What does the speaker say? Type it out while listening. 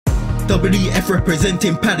WF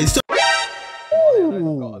representing Palace.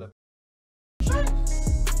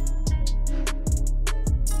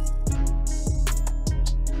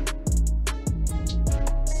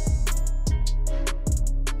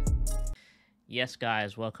 Yes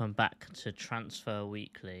guys, welcome back to Transfer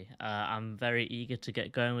Weekly. I'm very eager to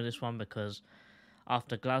get going with this one because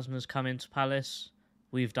after Glasner's come into Palace,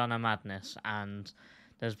 we've done a madness, and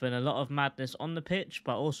there's been a lot of madness on the pitch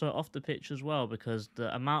but also off the pitch as well, because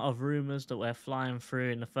the amount of rumours that we're flying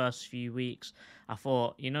through in the first few weeks, I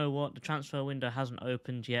thought, you know what, the transfer window hasn't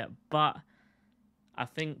opened yet, but I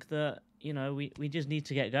think that, you know, we just need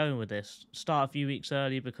to get going with this. Start a few weeks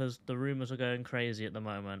early because the rumours are going crazy at the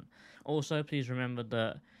moment. Also, please remember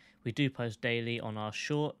that we do post daily on our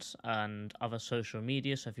shorts and other social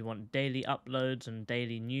media, so if you want daily uploads and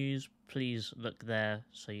daily news, please look there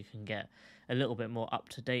so you can get a little bit more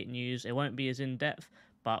up-to-date news. It won't be as in-depth,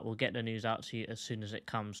 but we'll get the news out to you as soon as it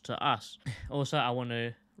comes to us. Also, I want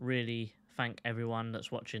to really thank everyone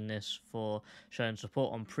that's watching this for showing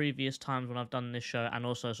support on previous times when I've done this show, and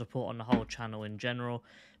also support on the whole channel in general,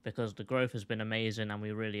 because the growth has been amazing and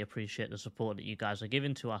we really appreciate the support that you guys are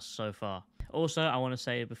giving to us so far. Also, I want to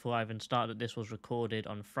say before I even start that this was recorded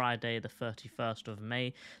on Friday the 31st of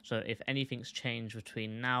May, so if anything's changed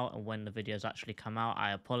between now and when the videos actually come out,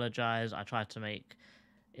 I apologise. I tried to make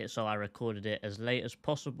it so I recorded it as late as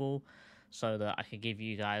possible so that I could give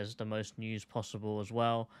you guys the most news possible as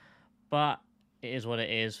well. But it is what it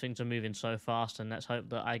is. Things are moving so fast, and let's hope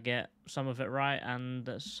that I get some of it right, and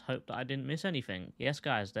let's hope that I didn't miss anything. Yes,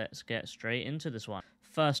 guys, let's get straight into this one.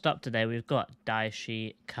 First up today, we've got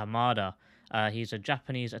Daichi Kamada. He's a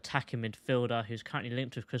Japanese attacking midfielder who's currently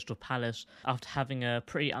linked with Crystal Palace after having a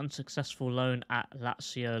pretty unsuccessful loan at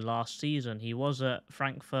Lazio last season. He was at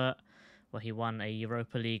Frankfurt, where he won a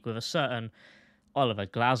Europa League with a certain Oliver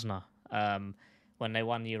Glasner. When they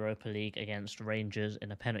won the Europa League against Rangers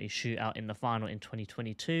in a penalty shootout in the final in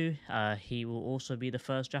 2022. He will also be the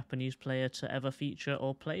first Japanese player to ever feature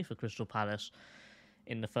or play for Crystal Palace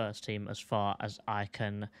in the first team, as far as I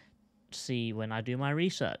can see when I do my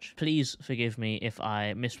research. Please forgive me if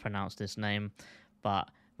I mispronounce this name, but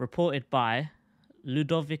reported by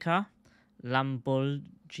Ludovica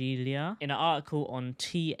Lamborghini. In an article on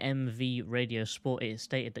TMV Radio Sport, it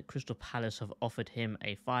stated that Crystal Palace have offered him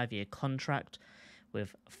a 5-year contract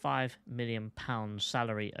with £5 million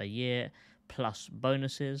salary a year plus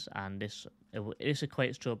bonuses, and this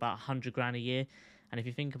equates to about 100 grand a year. And if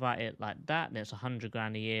you think about it like that, then it's 100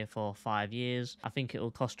 grand a year for 5 years. I think it will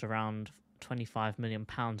cost around £25 million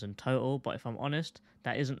in total, but if I'm honest,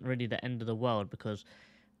 that isn't really the end of the world, because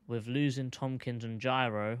with losing Tompkins and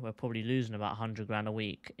Gyro, we're probably losing about 100 grand a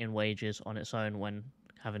week in wages on its own when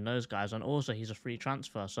having those guys. And also, he's a free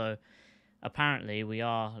transfer, so apparently we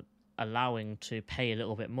are allowing to pay a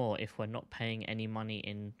little bit more if we're not paying any money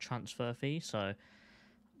in transfer fee. So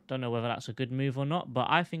don't know whether that's a good move or not, but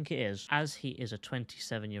I think it is. As he is a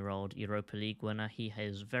 27-year-old Europa League winner, he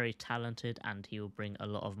is very talented and he will bring a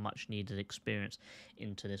lot of much needed experience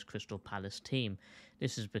into this Crystal Palace team.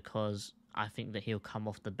 This is because I think that he'll come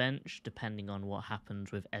off the bench depending on what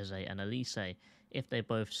happens with Eze and Elise. If they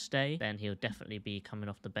both stay, then he'll definitely be coming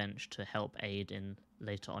off the bench to help aid in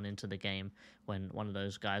later on into the game when one of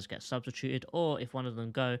those guys gets substituted, or if one of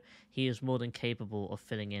them go, he is more than capable of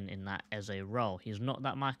filling in that Eze role. He's not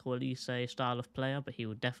that Michael Elise style of player, but he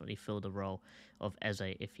will definitely fill the role of Eze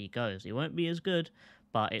if he goes. He won't be as good,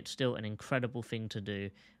 but it's still an incredible thing to do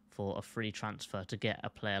for a free transfer to get a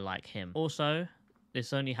player like him. Also,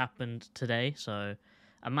 this only happened today, so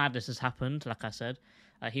a madness has happened, like I said.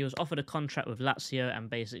 He was offered a contract with Lazio, and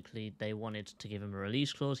basically they wanted to give him a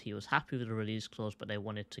release clause. He was happy with the release clause, but they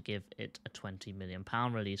wanted to give it a £20 million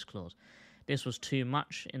release clause. This was too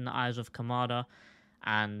much in the eyes of Kamada,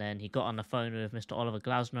 and then he got on the phone with Mr. Oliver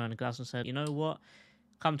Glasner, and Glasner said, you know what,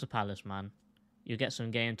 come to Palace, man. You get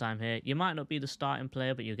some game time here. You might not be the starting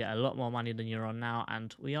player, but you get a lot more money than you're on now,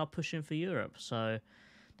 and we are pushing for Europe, so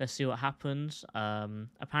let's see what happens.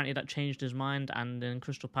 Apparently that changed his mind, and then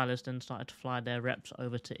Crystal Palace then started to fly their reps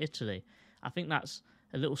over to Italy. I think that's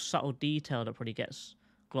a little subtle detail that probably gets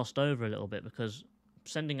glossed over a little bit, because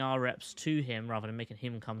sending our reps to him rather than making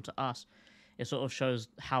him come to us, it sort of shows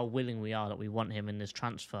how willing we are that we want him in this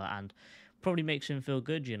transfer, and probably makes him feel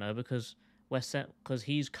good, you know, because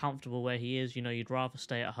he's comfortable where he is. You know, you'd rather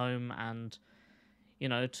stay at home, and you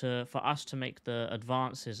know, for us to make the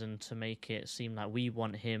advances and to make it seem like we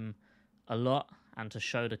want him a lot and to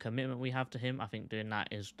show the commitment we have to him, I think doing that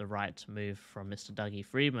is the right move from Mr. Dougie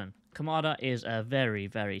Freedman. Kamada is a very,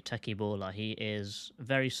 very techie baller. He is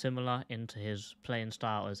very similar into his playing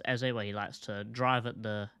style as Eze, where he likes to drive at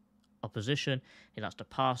the opposition. He likes to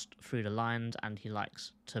pass through the lines, and he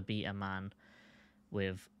likes to be a man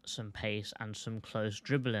with some pace and some close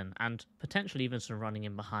dribbling, and potentially even some running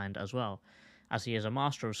in behind as well, as he is a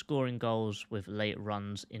master of scoring goals with late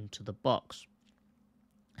runs into the box.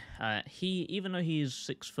 Even though he's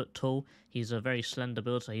 6 foot tall, he's a very slender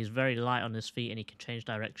build, so he's very light on his feet and he can change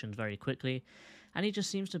directions very quickly. And he just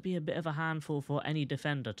seems to be a bit of a handful for any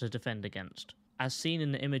defender to defend against. As seen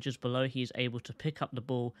in the images below, he's able to pick up the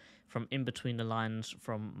ball from in between the lines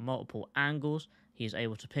from multiple angles. He's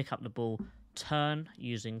able to pick up the ball, turn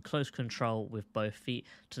using close control with both feet,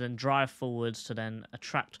 to then drive forwards, to then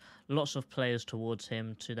attract lots of players towards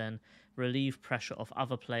him, to then relieve pressure off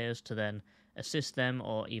other players, to then assist them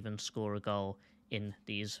or even score a goal in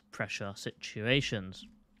these pressure situations.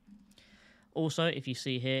 Also, if you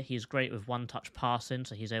see here, he's great with one-touch passing,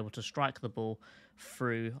 so he's able to strike the ball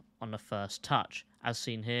through on the first touch. As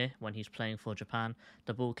seen here, when he's playing for Japan,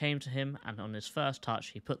 the ball came to him, and on his first touch,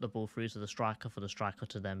 he put the ball through to the striker for the striker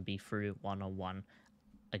to then be through one-on-one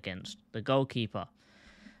against the goalkeeper.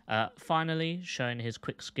 Finally, showing his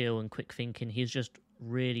quick skill and quick thinking, he's just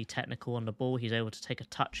really technical on the ball. He's able to take a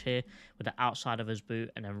touch here with the outside of his boot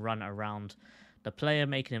and then run around the player,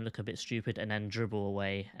 making him look a bit stupid, and then dribble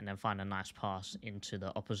away and then find a nice pass into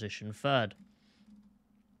the opposition third.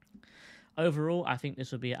 Overall, I think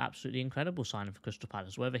this would be an absolutely incredible signing for Crystal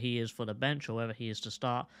Palace. Whether he is for the bench or whether he is to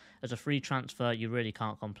start, as a free transfer, you really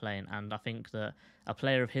can't complain. And I think that a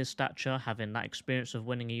player of his stature, having that experience of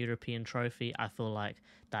winning a European trophy, I feel like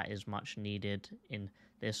that is much needed in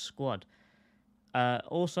this squad.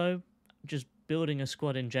 Also, just building a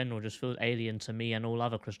squad in general just feels alien to me and all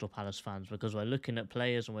other Crystal Palace fans, because we're looking at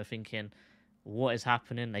players and we're thinking, what is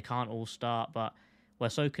happening? They can't all start, but we're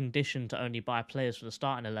so conditioned to only buy players for the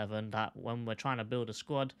starting 11 that when we're trying to build a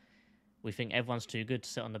squad, we think everyone's too good to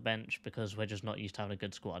sit on the bench because we're just not used to having a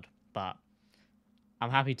good squad. But I'm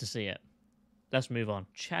happy to see it. Let's move on.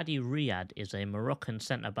 Chadi Riyad is a Moroccan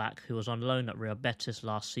centre-back who was on loan at Real Betis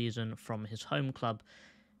last season from his home club,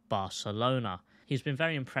 Barcelona. He's been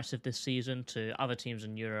very impressive this season to other teams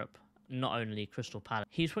in Europe, not only Crystal Palace.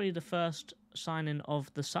 He's probably the first signing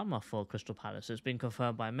of the summer for Crystal Palace. It's been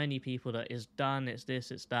confirmed by many people that it's done, it's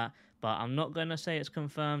this, it's that, but I'm not going to say it's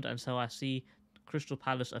confirmed until I see Crystal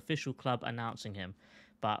Palace official club announcing him.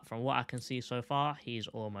 But from what I can see so far, he's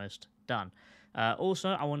almost done. Also,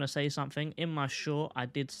 I want to say something. In my short, I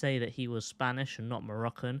did say that he was Spanish and not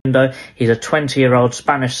Moroccan. Though he's a 20-year-old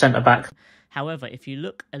Spanish centre-back. However, if you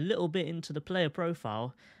look a little bit into the player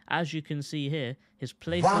profile, as you can see here, his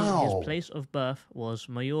place of birth was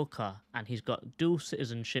Mallorca, and he's got dual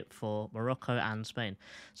citizenship for Morocco and Spain.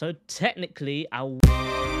 So technically,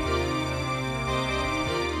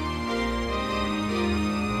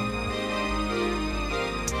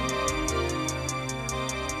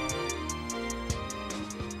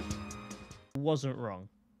 wasn't wrong.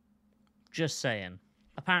 Just saying.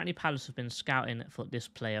 Apparently, Palace have been scouting for this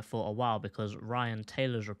player for a while, because Ryan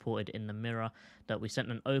Taylor's reported in the Mirror that we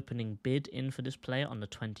sent an opening bid in for this player on the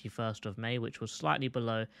 21st of May, which was slightly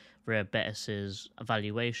below Real Betis'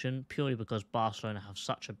 valuation, purely because Barcelona have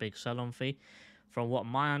such a big sell-on fee. From what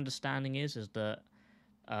my understanding is that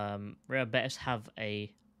Real Betis have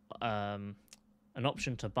an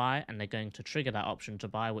option to buy, and they're going to trigger that option to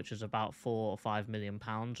buy, which is about £4 or £5 million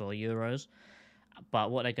or euros.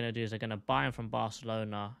 But what they're going to do is they're going to buy him from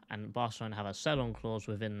Barcelona, and Barcelona have a sell-on clause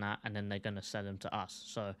within that, and then they're going to sell him to us.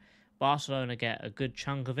 So Barcelona get a good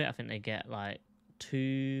chunk of it. I think they get like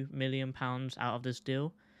 £2 million out of this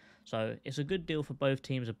deal. So it's a good deal for both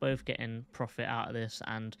teams. They're both getting profit out of this,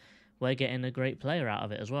 and we're getting a great player out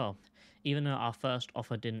of it as well. Even though our first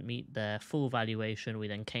offer didn't meet their full valuation, we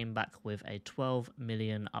then came back with a 12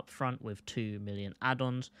 million upfront with 2 million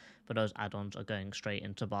add-ons, but those add-ons are going straight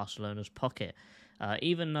into Barcelona's pocket.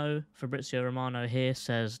 Even though Fabrizio Romano here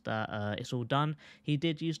says that it's all done, he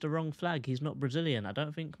did use the wrong flag. He's not Brazilian. I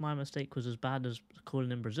don't think my mistake was as bad as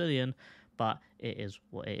calling him Brazilian, but it is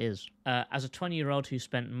what it is. As a 20-year-old who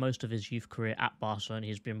spent most of his youth career at Barcelona,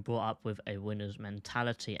 he's been brought up with a winner's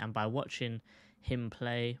mentality, and by watching him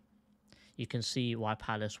play, you can see why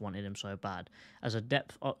Palace wanted him so bad. As a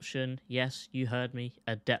depth option, yes, you heard me,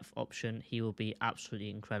 a depth option, he will be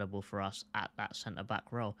absolutely incredible for us at that centre-back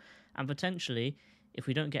role. And potentially, if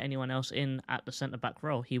we don't get anyone else in at the centre-back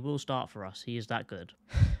role, he will start for us. He is that good.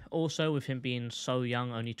 Also, with him being so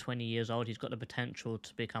young, only 20 years old, he's got the potential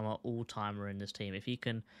to become an all-timer in this team. If he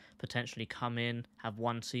can potentially come in, have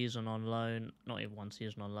one season on loan, not even one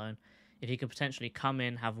season on loan, if he could potentially come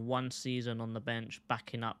in, have one season on the bench,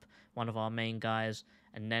 backing up one of our main guys,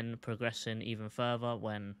 and then progressing even further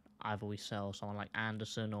when either we sell someone like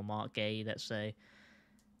Anderson or Mark Gay, let's say,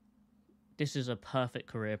 this is a perfect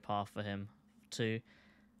career path for him to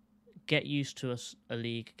get used to a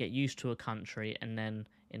league, get used to a country, and then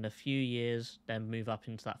in a few years, then move up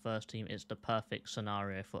into that first team. It's the perfect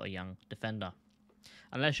scenario for a young defender.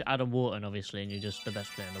 Unless you're Adam Wharton, obviously, and you're just the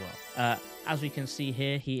best player in the world. As we can see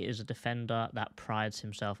here, he is a defender that prides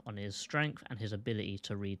himself on his strength and his ability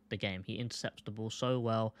to read the game. He intercepts the ball so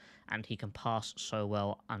well, and he can pass so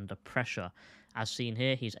well under pressure. As seen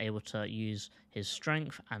here, he's able to use his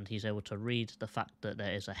strength, and he's able to read the fact that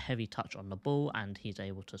there is a heavy touch on the ball, and he's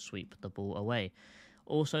able to sweep the ball away.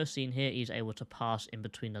 Also seen here, he's able to pass in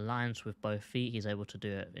between the lines with both feet. He's able to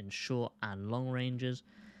do it in short and long ranges,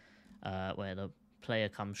 where the player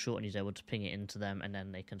comes short and he's able to ping it into them, and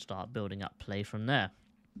then they can start building up play from there.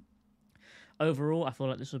 Overall, I feel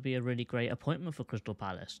like this would be a really great appointment for Crystal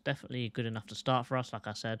Palace. Definitely good enough to start for us, like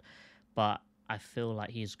I said, but I feel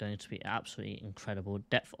like he's going to be an absolutely incredible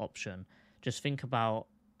depth option. Just think about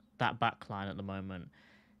that back line at the moment.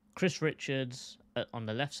 Chris Richards on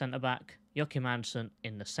the left centre-back, Joachim Andersen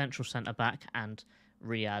in the central centre-back, and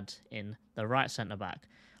Riyad in the right centre-back.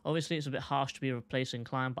 Obviously, it's a bit harsh to be replacing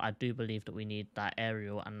Klein, but I do believe that we need that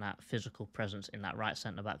aerial and that physical presence in that right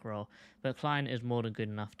centre-back role. But Klein is more than good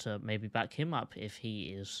enough to maybe back him up if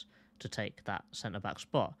he is to take that centre-back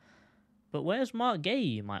spot. But where's Mark Gay,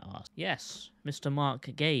 you might ask? Yes, Mr. Mark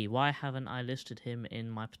Gay. Why haven't I listed him in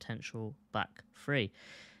my potential back three?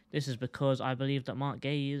 This is because I believe that Mark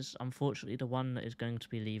Gay is unfortunately the one that is going to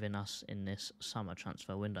be leaving us in this summer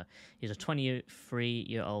transfer window. He's a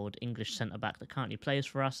 23-year-old English centre-back that currently plays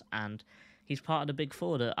for us, and he's part of the big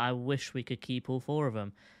four that I wish we could keep all four of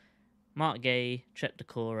them. Mark Gay, Chet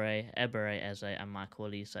Doucouré, Ebere Eze, and Michael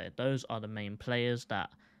Olise. Those are the main players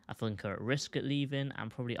that I think are at risk at leaving,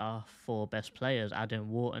 and probably our four best players. Adding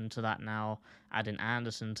Wharton to that now, adding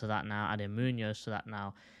Anderson to that now, adding Munoz to that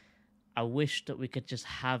now. I wish that we could just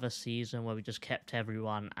have a season where we just kept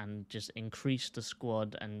everyone and just increased the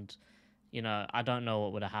squad, and, you know, I don't know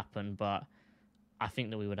what would have happened, but I think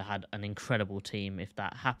that we would have had an incredible team if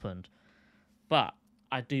that happened. But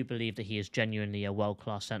I do believe that he is genuinely a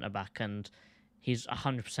world-class centre-back, and he's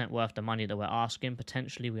 100% worth the money that we're asking.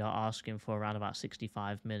 Potentially, we are asking for around about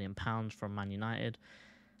 £65 million from Man United.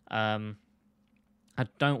 I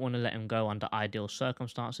don't want to let him go under ideal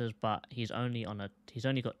circumstances, but he's only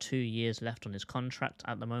got 2 years left on his contract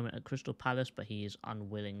at the moment at Crystal Palace, but he is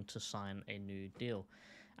unwilling to sign a new deal.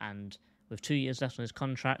 And with 2 years left on his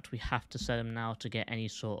contract, we have to sell him now to get any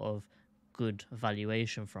sort of good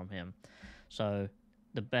valuation from him. So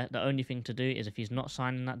the only thing to do is, if he's not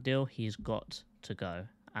signing that deal, he's got to go.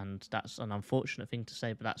 And that's an unfortunate thing to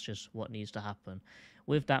say, but that's just what needs to happen.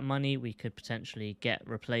 With that money, we could potentially get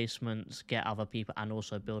replacements, get other people, and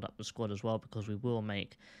also build up the squad as well, because we will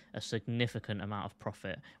make a significant amount of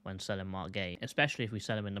profit when selling Mark Gay, especially if we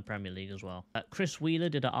sell him in the Premier League as well. Chris Wheeler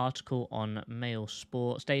did an article on Mail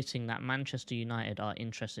Sport stating that Manchester United are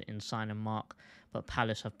interested in signing Mark, but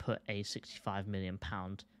Palace have put a £65 million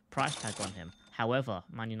price tag on him. However,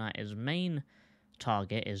 Man United's main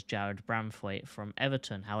target is Jared Bramthwaite from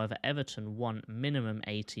Everton. However, Everton want minimum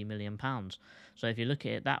 £80 million. So if you look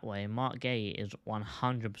at it that way, Mark Gay is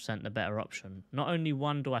 100% the better option. Not only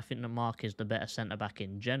one, do I think that Mark is the better centre-back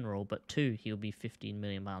in general, but two, he'll be £15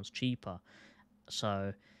 million cheaper.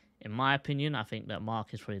 So, in my opinion, I think that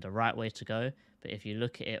Mark is probably the right way to go. But if you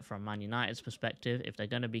look at it from Man United's perspective, if they're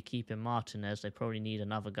going to be keeping Martinez, they probably need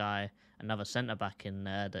another guy, another centre-back in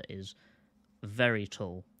there that is very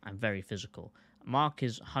tall and very physical. Mark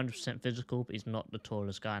is 100% physical, but he's not the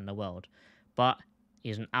tallest guy in the world. But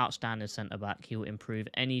he's an outstanding centre-back. He will improve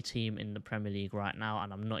any team in the Premier League right now,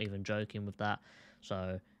 and I'm not even joking with that.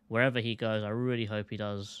 So wherever he goes, I really hope he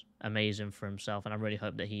does amazing for himself, and I really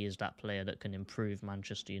hope that he is that player that can improve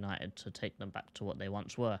Manchester United to take them back to what they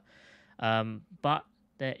once were. But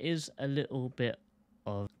there is a little bit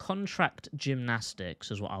of contract gymnastics,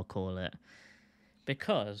 is what I'll call it.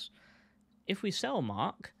 Because if we sell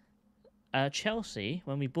Mark, Chelsea,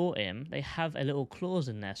 when we bought him, they have a little clause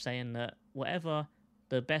in there saying that whatever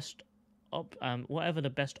the best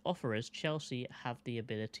offer is, Chelsea have the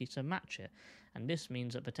ability to match it. And this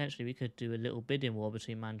means that potentially we could do a little bidding war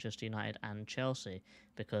between Manchester United and Chelsea.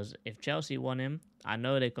 Because if Chelsea want him, I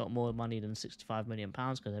know they've got more money than £65 million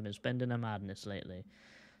because they've been spending a madness lately.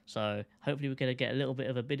 So hopefully we're going to get a little bit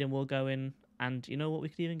of a bidding war going. And you know what? We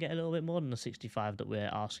could even get a little bit more than the 65 that we're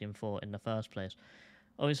asking for in the first place.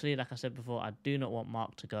 Obviously, like I said before, I do not want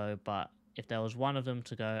Mark to go, but if there was one of them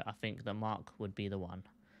to go, I think that Mark would be the one.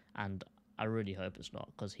 And I really hope it's not,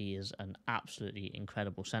 because he is an absolutely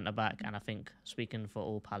incredible centre-back. And I think, speaking for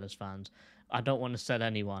all Palace fans, I don't want to sell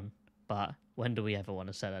anyone, but when do we ever want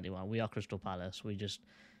to sell anyone? We are Crystal Palace. We just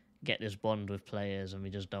get this bond with players and we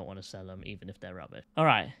just don't want to sell them even if they're rubbish. All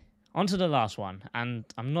right, on to the last one, and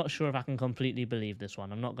I'm not sure if I can completely believe this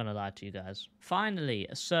one. I'm not going to lie to you guys. Finally,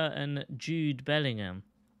 a certain Jude Bellingham.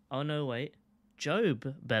 Oh no, wait.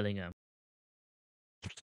 Jobe Bellingham.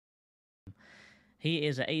 He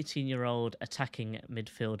is an 18-year-old attacking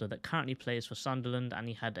midfielder that currently plays for Sunderland, and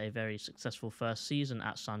he had a very successful first season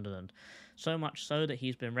at Sunderland. So much so that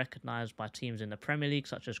he's been recognised by teams in the Premier League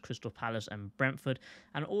such as Crystal Palace and Brentford,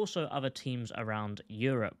 and also other teams around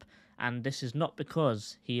Europe. And this is not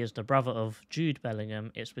because he is the brother of Jude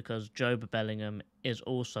Bellingham, it's because Jobe Bellingham is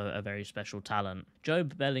also a very special talent.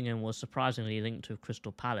 Jobe Bellingham was surprisingly linked with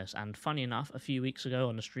Crystal Palace, and funny enough, a few weeks ago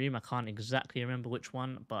on the stream, I can't exactly remember which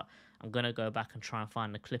one, but I'm going to go back and try and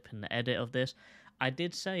find the clip in the edit of this. I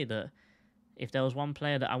did say that if there was one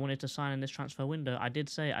player that I wanted to sign in this transfer window, I did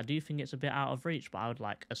say I do think it's a bit out of reach, but I would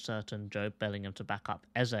like a certain Jobe Bellingham to back up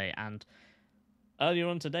Eze. And earlier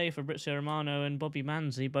on today, Fabrizio Romano and Bobby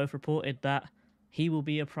Manzi both reported that he will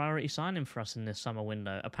be a priority signing for us in this summer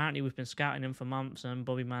window. Apparently, we've been scouting him for months, and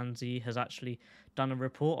Bobby Manzi has actually done a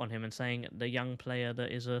report on him and saying the young player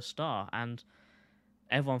that is a star. And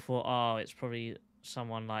everyone thought, oh, it's probably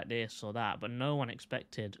someone like this or that, but no one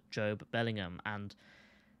expected Jobe Bellingham. And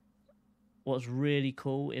what's really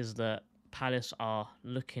cool is that Palace are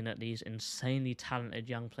looking at these insanely talented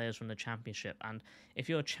young players from the Championship, and if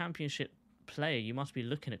you're a Championship player, you must be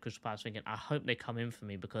looking at Crystal Palace thinking, I hope they come in for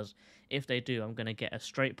me, because if they do, I'm going to get a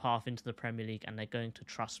straight path into the Premier League and they're going to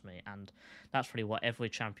trust me. And that's really what every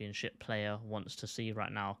Championship player wants to see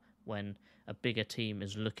right now, when a bigger team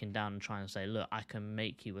is looking down and trying to say, look, I can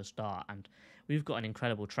make you a star. And we've got an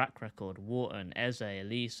incredible track record. Wharton, Eze,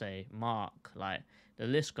 Elise, Mark, like the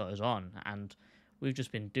list goes on, and we've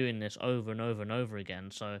just been doing this over and over and over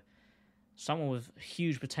again. So someone with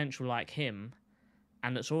huge potential like him,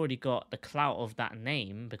 and that's already got the clout of that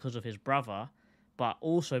name because of his brother, but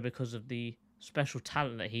also because of the special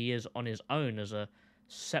talent that he is on his own as a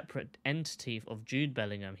separate entity of Jude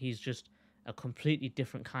Bellingham. He's just a completely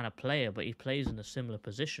different kind of player, but he plays in a similar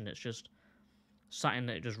position. It's just something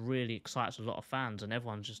that just really excites a lot of fans, and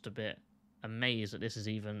everyone's just a bit amazed that this is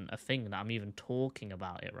even a thing, that I'm even talking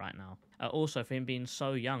about it right now. Also, for him being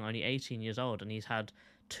so young, only 18 years old, and he's had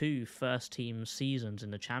 2 first-team seasons in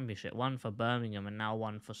the Championship, one for Birmingham and now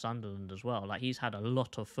one for Sunderland as well. Like, he's had a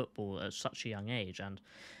lot of football at such a young age. And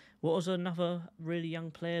what was another really young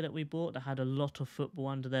player that we bought that had a lot of football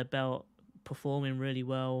under their belt, performing really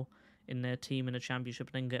well in their team in the Championship,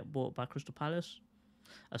 and then get bought by Crystal Palace?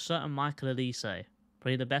 A certain Michael Elise,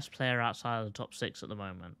 probably the best player outside of the top 6 at the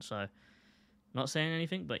moment. So, not saying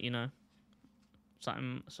anything, but, you know,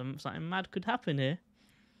 something mad could happen here.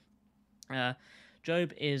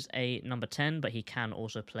 Jobe is a number 10, but he can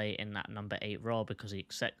also play in that number 8 role because he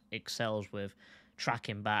excels with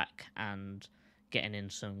tracking back and getting in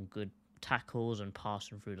some good tackles and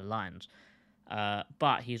passing through the lines.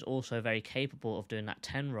 But he's also very capable of doing that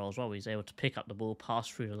 10 role as well. He's able to pick up the ball, pass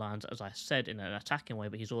through the lines, as I said, in an attacking way,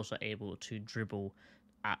 but he's also able to dribble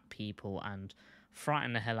at people and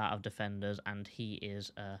frighten the hell out of defenders, and he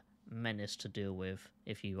is a menace to deal with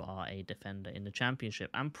if you are a defender in the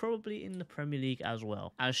Championship, and probably in the Premier League as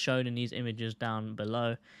well. As shown in these images down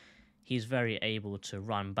below, he's very able to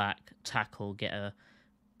run back, tackle, get a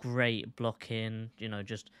great block in, you know,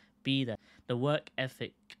 just be there. The work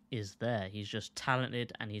ethic is there. He's just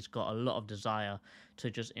talented, and he's got a lot of desire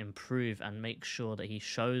to just improve and make sure that he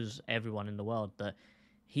shows everyone in the world that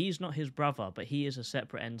he's not his brother, but he is a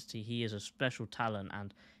separate entity. He is a special talent,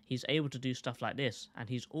 and he's able to do stuff like this. And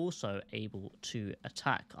he's also able to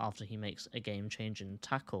attack after he makes a game-changing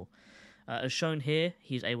tackle. As shown here,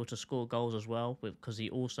 he's able to score goals as well, because he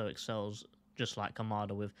also excels, just like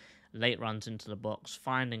Kamada, with late runs into the box,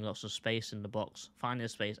 finding lots of space in the box, finding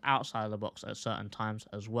space outside of the box at certain times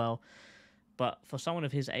as well. But for someone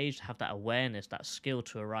of his age to have that awareness, that skill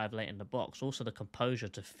to arrive late in the box, also the composure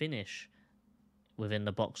to finish within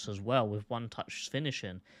the box as well with one-touch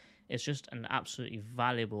finishing, it's just an absolutely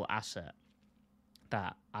valuable asset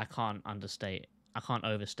that I can't overstate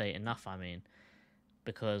enough,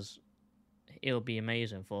 because it'll be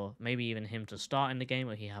amazing for maybe even him to start in the game,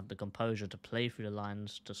 where he have the composure to play through the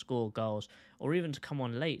lines, to score goals, or even to come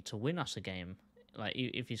on late to win us a game. Like,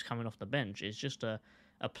 if he's coming off the bench, it's just a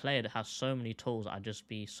player that has so many tools. I'd just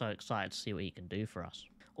be so excited to see what he can do for us.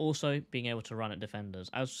 Also, being able to run at defenders.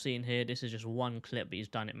 As seen here, this is just one clip, but he's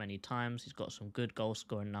done it many times. He's got some good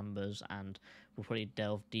goal-scoring numbers, and we'll probably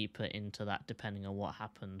delve deeper into that depending on what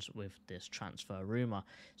happens with this transfer rumour.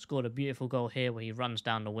 Scored a beautiful goal here where he runs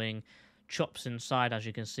down the wing, chops inside. As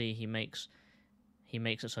you can see, he makes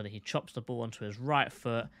it so that he chops the ball onto his right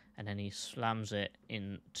foot, and then he slams it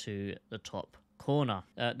into the top corner.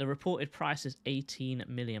 The reported price is £18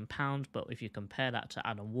 million, but if you compare that to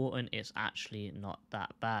Adam Wharton, it's actually not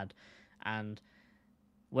that bad. And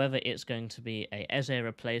whether it's going to be a Eze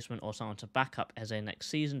replacement or someone to back up Eze next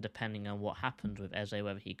season, depending on what happens with Eze,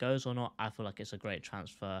 whether he goes or not, I feel like it's a great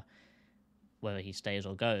transfer, whether he stays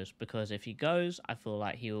or goes. Because if he goes, I feel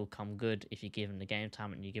like he will come good if you give him the game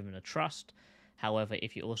time and you give him the trust. However,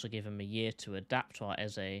 if you also give him a year to adapt, while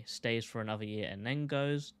Eze stays for another year and then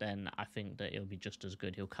goes, then I think that it'll be just as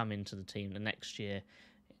good. He'll come into the team the next year,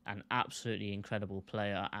 an absolutely incredible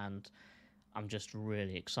player, and I'm just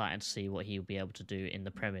really excited to see what he'll be able to do in the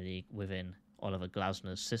Premier League within Oliver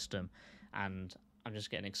Glasner's system. And I'm just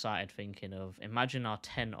getting excited thinking of, imagine our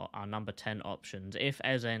number 10 options. If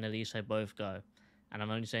Eze and Elise both go, and I'm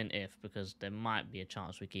only saying if because there might be a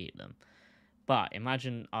chance we keep them. But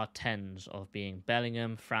imagine our 10s of being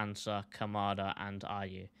Bellingham, França, Kamada and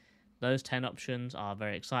Ayew. Those 10 options are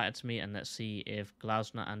very excited to me, and let's see if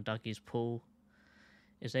Glasner and Dougie's pool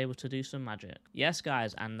is able to do some magic. Yes,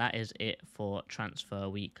 guys, and that is it for Transfer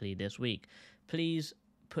Weekly this week. Please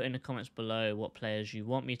put in the comments below what players you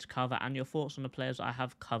want me to cover and your thoughts on the players I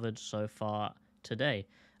have covered so far today.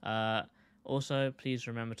 Also, please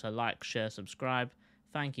remember to like, share, subscribe.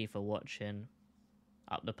 Thank you for watching.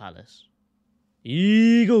 Up the Palace.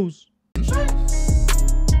 Eagles!